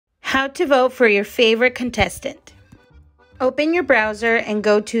How to vote for your favorite contestant. Open your browser and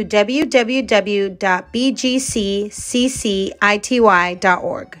go to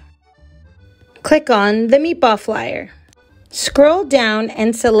www.bgccity.org. Click on the Meatball flyer. Scroll down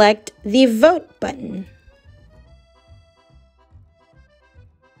and select the Vote button.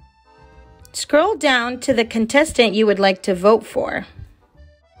 Scroll down to the contestant you would like to vote for.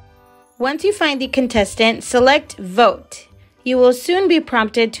 Once you find the contestant, select Vote. You will soon be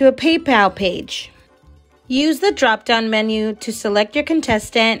prompted to a PayPal page. Use the drop-down menu to select your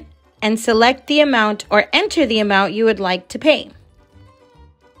contestant and select the amount or enter the amount you would like to pay.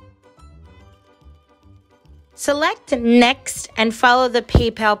 Select Next and follow the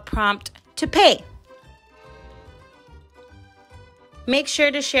PayPal prompt to pay. Make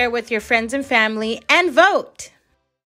sure to share with your friends and family and vote!